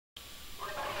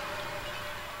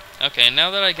Okay, now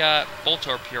that I got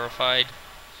Voltor purified,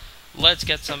 let's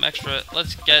get some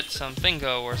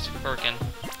Thingo or Firkin.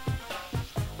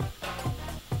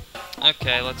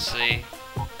 Okay, let's see.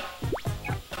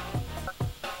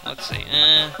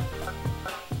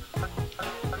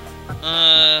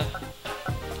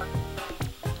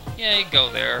 Yeah, you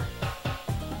go there.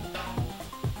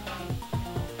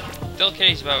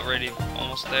 Delicate's about ready,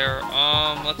 almost there.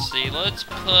 Let's see, let's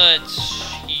put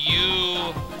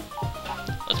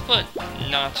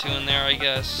Natu in there, I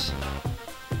guess.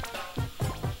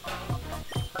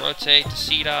 Rotate to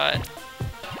C-Dot.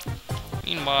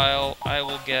 Meanwhile, I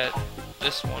will get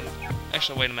this one.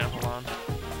 Actually, wait a minute, hold on.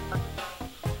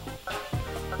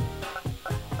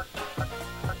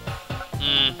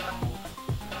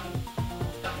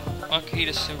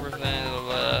 Wakita's super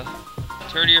effective.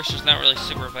 Turdius is not really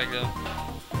super effective.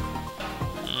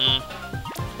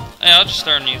 Hey, I'll just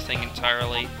start a new thing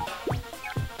entirely.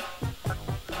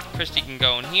 Christy can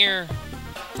go in here.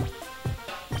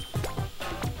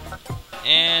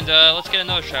 And let's get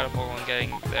another Shadow Pokemon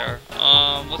getting there.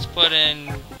 Let's put in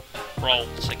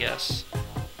Ralts, I guess.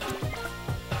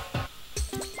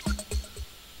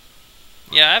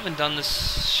 Yeah, I haven't done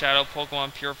this Shadow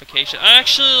Pokemon purification.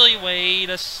 Actually, wait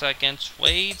a second.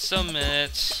 Wait a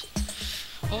minute.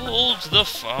 Hold the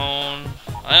phone.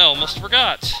 I almost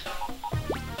forgot.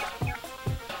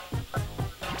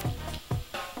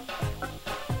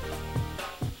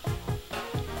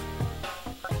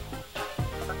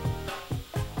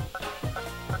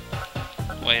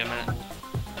 Wait a minute.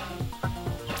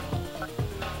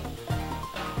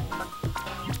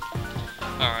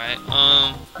 Alright,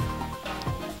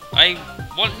 I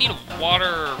need a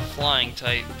water flying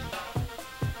type.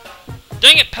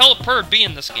 Dang it, Pelipper be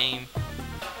in this game.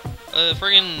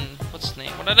 Friggin', what's his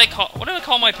name? What did I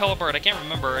call my Pelipper? I can't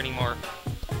remember anymore.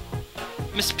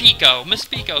 Miss Pico,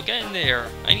 get in there.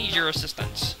 I need your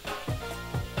assistance.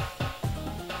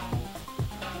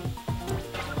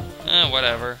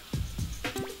 Whatever.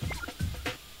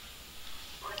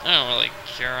 I don't really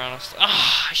care, honestly.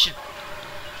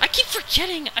 I keep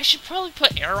forgetting. I should probably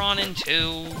put Aeron in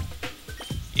too.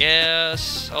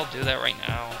 Yes, I'll do that right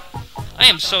now. I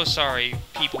am so sorry,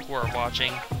 people who are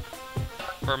watching,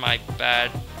 for my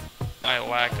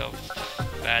lack of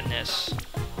badness.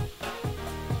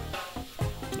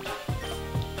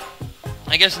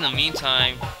 I guess in the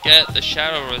meantime, get the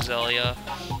Shadow Roselia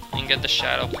and get the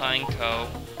Shadow Pineco.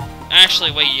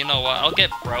 Actually, wait, you know what? I'll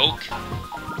get Broke,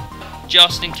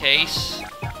 just in case.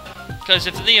 Because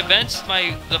if in the events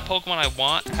the Pokemon I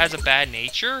want has a bad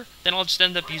nature, then I'll just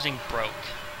end up using Broke.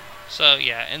 So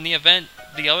yeah, in the event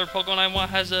the other Pokemon I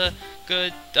want has a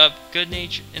good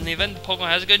nature, in the event the Pokemon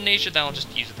has a good nature, then I'll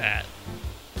just use that.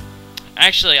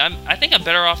 Actually, I think I'm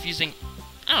better off using,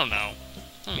 I don't know.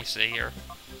 Let me see here.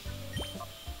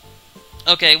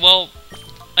 Okay, well,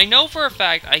 I know for a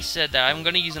fact I said that I'm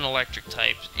going to use an electric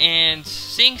type, and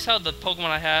seeing as how the other Pokemon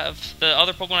I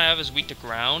have is weak to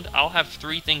ground, I'll have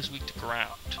 3 things weak to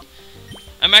ground.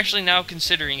 I'm actually now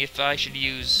considering if I should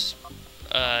use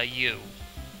you.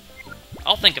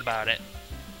 I'll think about it.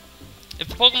 If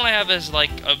the Pokemon I have is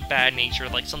like a bad nature,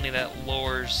 like something that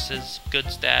lowers his good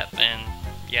stat, then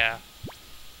yeah.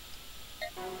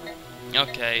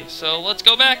 Okay, so let's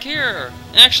go back here.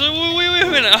 Actually, wait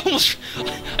a minute.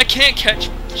 I can't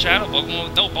catch Shadow Pokemon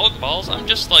with no Pokeballs. I'm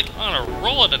just like on a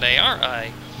roll today, aren't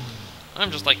I? I'm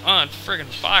just like on friggin'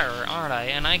 fire, aren't I?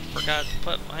 And I forgot to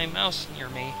put my mouse near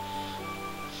me.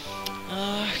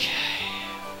 Okay.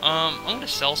 I'm gonna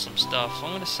sell some stuff.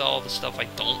 I'm gonna sell all the stuff I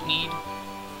don't need.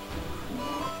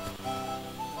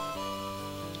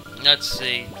 Let's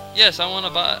see. Yes, I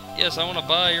wanna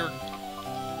buy your...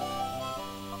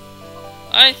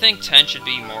 I think 10 should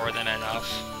be more than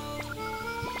enough.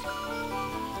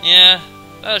 Yeah,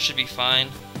 that should be fine.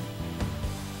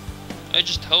 I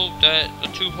just hope that the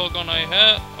 2 Pokemon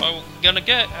I'm gonna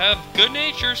get have good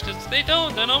natures, because if they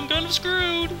don't, then I'm gonna be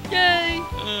screwed. Yay!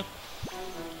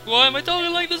 Why am I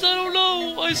talking like this? I don't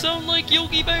know. I sound like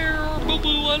Yogi Bear or Boo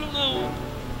Boo. I don't know.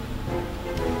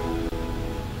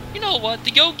 You know what?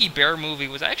 The Yogi Bear movie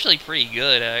was actually pretty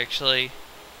good, actually.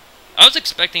 I was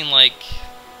expecting, like...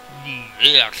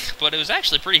 but it was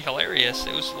actually pretty hilarious.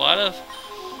 It was a lot of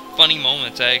funny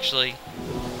moments, actually.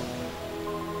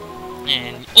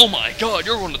 And, oh my god,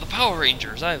 you're one of the Power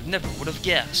Rangers! I never would have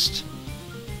guessed.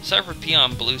 Cypher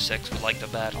Peon Blue 6 would like to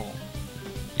battle.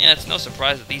 Yeah, it's no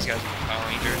surprise that these guys are Power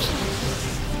Rangers.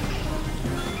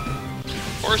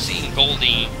 Horsey and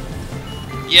Goldie.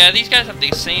 Yeah, these guys have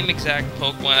the same exact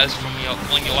Pokemon as from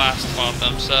when you last fought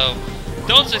them, so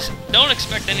don't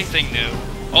expect anything new.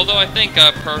 Although I think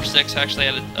Perf 6 actually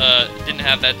had didn't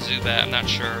have that Zubat, I'm not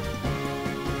sure.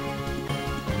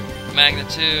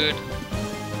 Magnitude.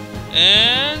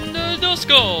 And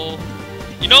Duskull.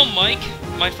 You know, Mike,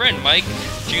 my friend Mike,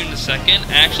 June the 2nd,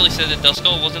 actually said that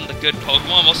Duskull wasn't the good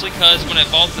Pokemon, mostly because when it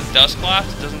evolves to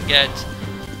Dusclops, it doesn't get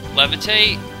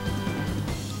Levitate.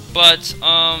 But,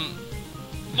 well,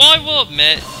 I will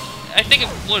admit, I think it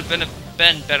would have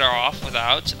been better off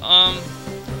without.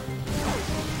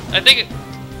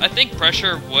 I think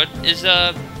Pressure Wood is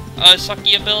a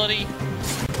sucky ability,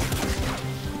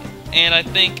 and I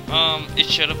think it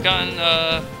should have gotten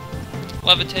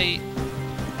Levitate,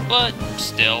 but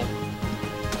still,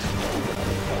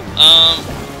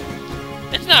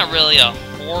 it's not really a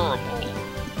horrible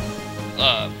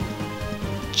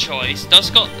choice.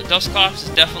 Dusclops is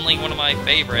definitely one of my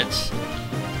favorites,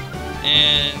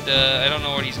 and I don't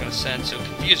know what he's gonna send. So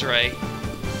Confuse Ray.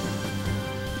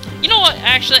 You know what?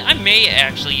 Actually, I may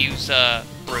actually use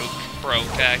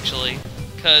Broke actually,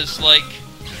 because like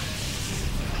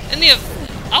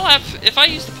if I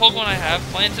use the Pokemon I have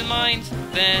plans in mind,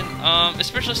 then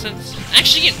especially since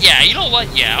actually yeah, you know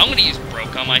what? Yeah, I'm gonna use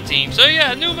Broke on my team. So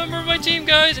yeah, new member of my team,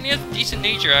 guys, and he has decent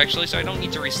nature actually, so I don't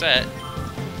need to reset.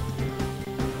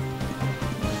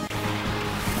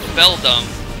 Beldum.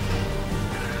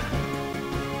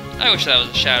 I wish that was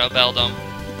a Shadow Beldum.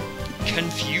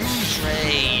 Confuse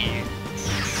Ray.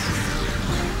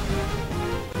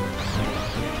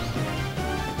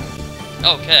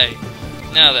 Okay,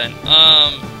 now then,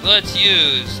 let's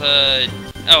use,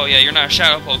 oh yeah, you're not a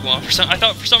Shadow Pokemon.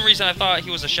 For some reason I thought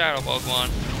he was a Shadow Pokemon.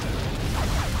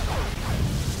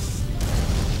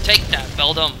 Take that,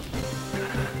 Beldum.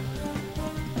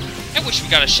 I wish we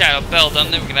got a Shadow Beldum,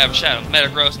 then we could have a Shadow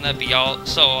Metagross, and that'd be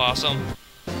so awesome.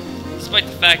 Despite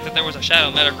the fact that there was a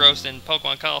Shadow Metagross in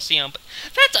Pokemon Coliseum, but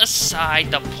that's aside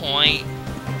the point.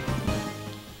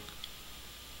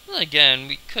 Well, again,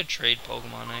 we could trade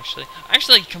Pokemon, actually. I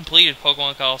actually completed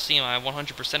Pokemon Coliseum. I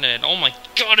 100%ed it. Oh my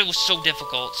god, it was so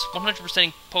difficult.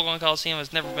 100%ing Pokemon Coliseum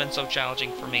has never been so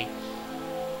challenging for me.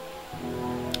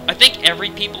 I think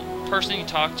every person you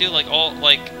talk to, like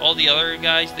all the other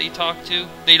guys that you talk to,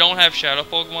 they don't have Shadow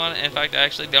Pokemon. In fact,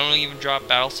 actually, they don't even drop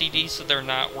Battle CDs, so they're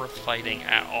not worth fighting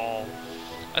at all.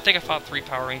 I think I fought 3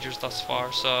 Power Rangers thus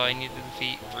far, so I need to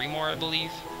defeat 3 more, I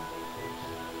believe.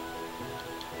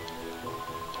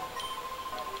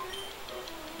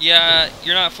 Yeah,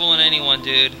 you're not fooling anyone,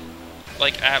 dude.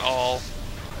 Like, at all.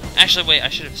 Actually, wait, I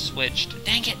should have switched.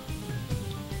 Dang it!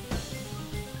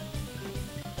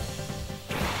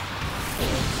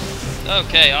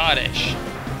 Okay, Oddish.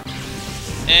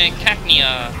 And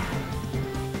Cacnea.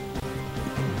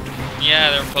 Yeah,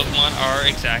 their Pokemon are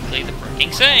exactly the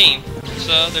freaking same.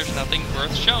 So, there's nothing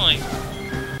worth showing.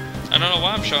 I don't know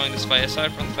why I'm showing this fight,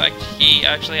 aside from the fact he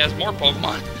actually has more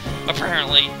Pokemon,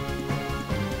 apparently.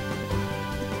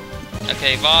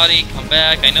 Okay, Body, come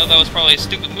back. I know that was probably a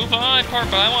stupid move on my part,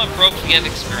 but I want Broke to get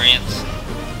experience.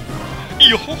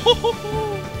 Yo!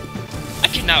 I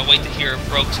cannot wait to hear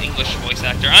Broke's English voice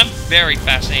actor. I'm very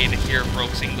fascinated to hear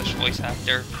Broke's English voice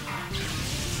actor.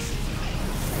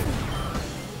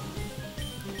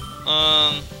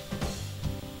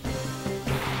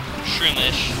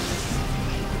 Shroomish.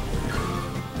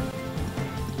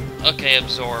 Okay,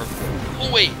 Absorb. Oh,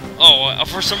 wait. Oh,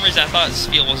 for some reason I thought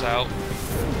Spiel was out.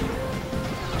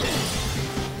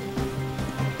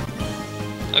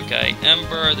 Okay,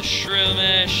 Ember, the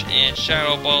Shroomish, and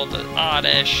Shadow Ball, the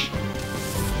Oddish.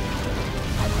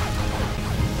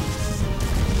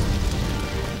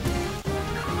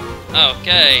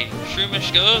 Okay,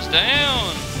 Shroomish goes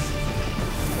down.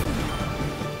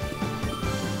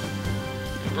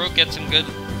 Broke gets some good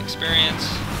experience.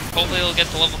 Hopefully he'll get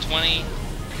to level 20.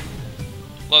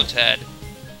 Lotad.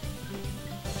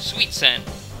 Sweet Scent.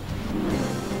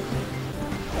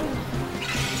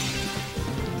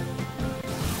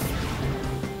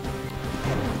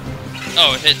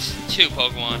 Oh, it hits 2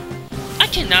 Pokemon. I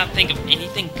cannot think of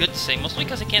anything good to say, mostly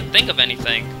because I can't think of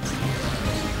anything.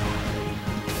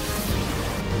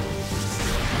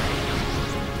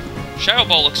 Shadow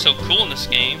Ball looks so cool in this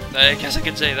game, I guess I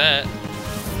could say that.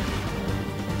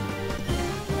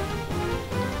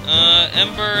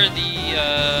 Ember,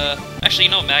 actually,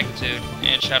 no, Magnitude,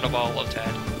 and Shadow Ball,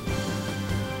 Lotad.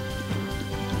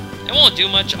 It won't do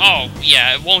much. Oh,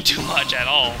 yeah, it won't do much at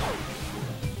all.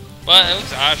 But it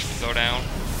looks like Ash will go down.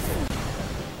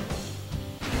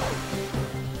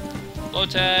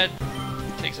 Lotad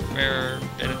takes a fair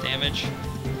bit of damage.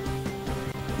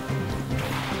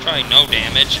 Probably no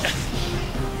damage.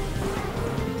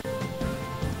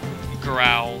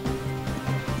 Growl.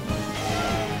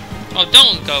 Oh,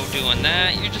 don't go doing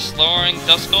that. You're just lowering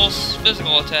Duskull's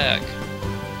physical attack.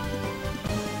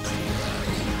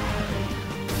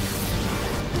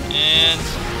 And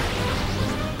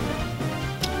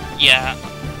Yeah,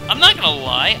 I'm not gonna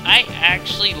lie, I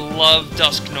actually love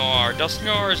Dusknoir.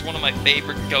 Dusknoir is one of my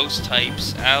favorite ghost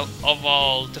types out of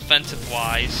all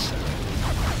defensive-wise.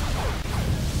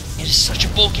 It is such a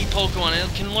bulky Pokemon,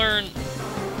 it can learn...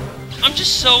 I'm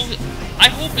just so... I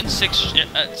hope in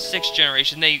 6th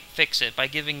generation they fix it by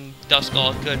giving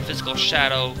Duskull a good physical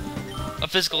shadow... A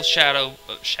physical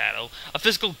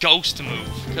ghost move.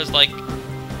 Because, like,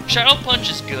 Shadow Punch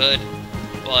is good,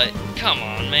 but come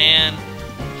on, man.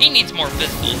 He needs more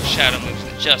physical shadow moves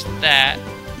than just that.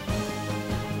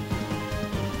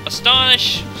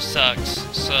 Astonish sucks,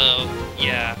 so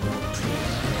yeah.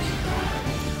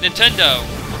 Nintendo,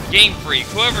 Game Freak,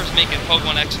 whoever's making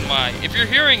Pokemon X and Y, if you're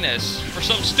hearing this for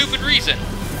some stupid reason,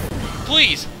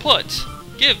 please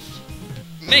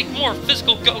make more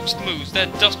physical ghost moves that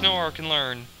Dusknoir can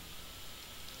learn.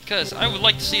 Because I would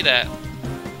like to see that.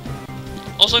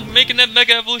 Also, making that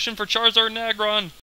Mega Evolution for Charizard and Aggron.